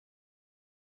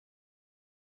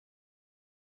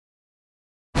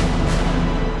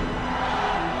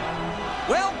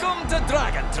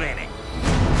training.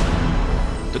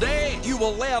 Today, you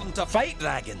will learn to fight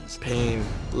dragons. Pain.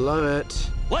 Love it.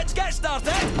 Let's get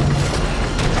started!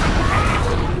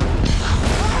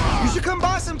 You should come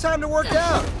by sometime to work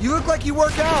out. You look like you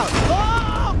work out.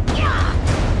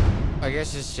 I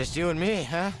guess it's just you and me,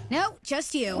 huh? No,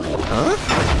 just you. Huh?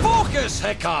 Focus,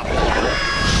 Hiccup!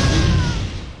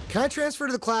 Can I transfer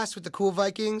to the class with the cool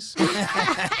Vikings?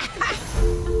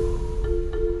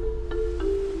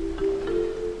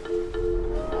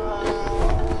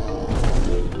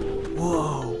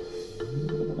 Whoa.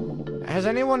 Has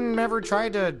anyone ever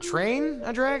tried to train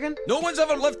a dragon? No one's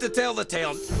ever lived to tell the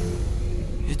tale.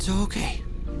 It's okay.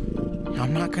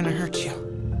 I'm not gonna hurt you.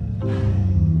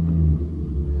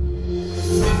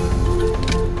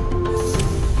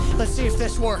 Let's see if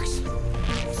this works.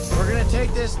 We're gonna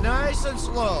take this nice and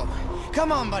slow.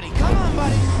 Come on, buddy. Come on,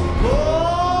 buddy.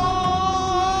 Whoa!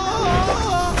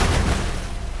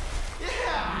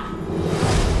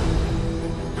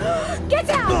 Yeah! Get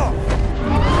down!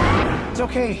 It's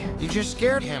okay. You just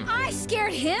scared him. I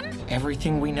scared him?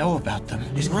 Everything we know about them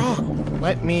is wrong.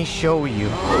 Let me show you.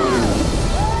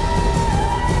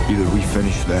 Either we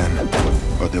finish them,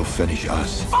 or they'll finish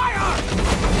us. Fire!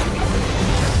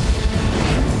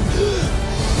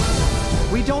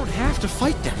 We don't have to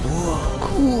fight them. Whoa,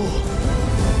 cool.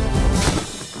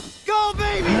 Go,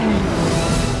 baby!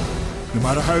 No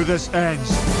matter how this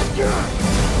ends,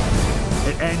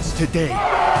 it ends today.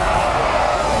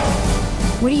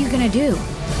 What are you gonna do?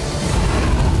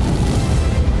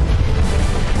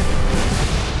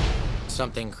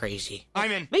 Something crazy.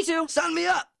 I'm in. Me too. Sign me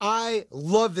up! I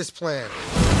love this plan.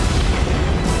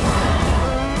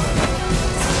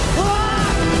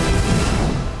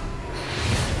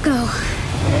 Go.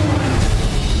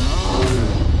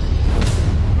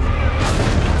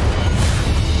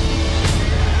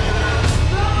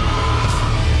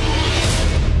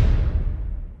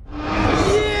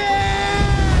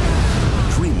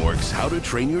 DreamWorks How to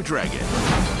Train Your Dragon.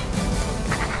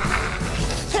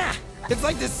 It's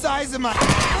like the size of my...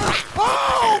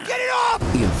 Oh! Get it off!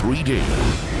 In 3D.